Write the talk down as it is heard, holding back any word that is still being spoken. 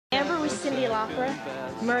Cindy Lauper,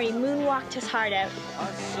 Murray moonwalked his heart out,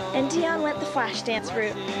 and Dion went the flash dance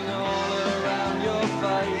route.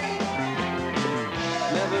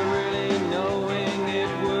 Never really knowing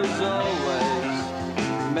it was always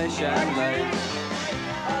mesh and lace.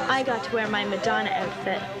 I got to wear my Madonna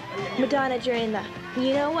outfit. Madonna during the,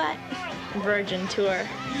 you know what, Virgin tour.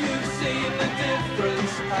 You've seen the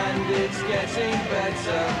difference and it's getting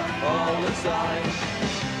better all the time.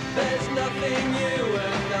 There's nothing you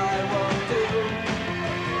and I won't do.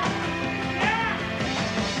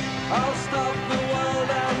 I'll stop the world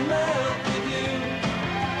and melt with you.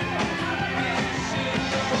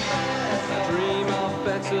 Dream of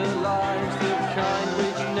better lives, the kind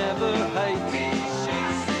which never hate.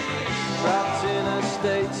 Trapped in a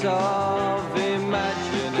state of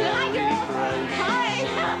imaginary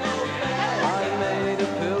grace. I made a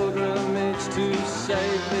pilgrimage to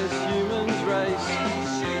save this human's race.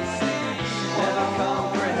 Never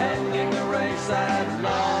comprehending the race that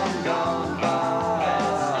long gone by.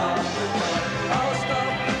 I'll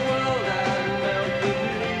stop the world and melt with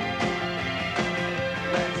you.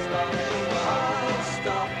 Let's stop the world. I'll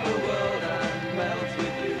stop the world and melt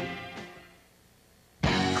with you.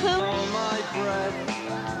 All my breath,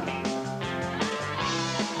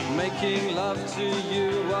 making love to you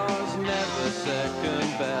was never second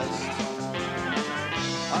best.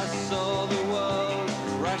 I saw the world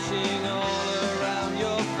crashing all around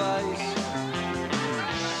your face,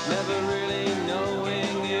 never really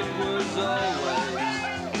knowing it was always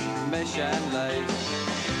mesh and lace.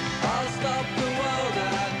 I'll stop the world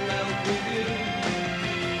and melt with you.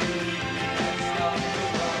 Stop the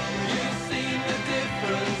world. You've seen the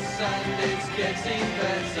difference and it's getting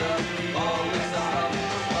better.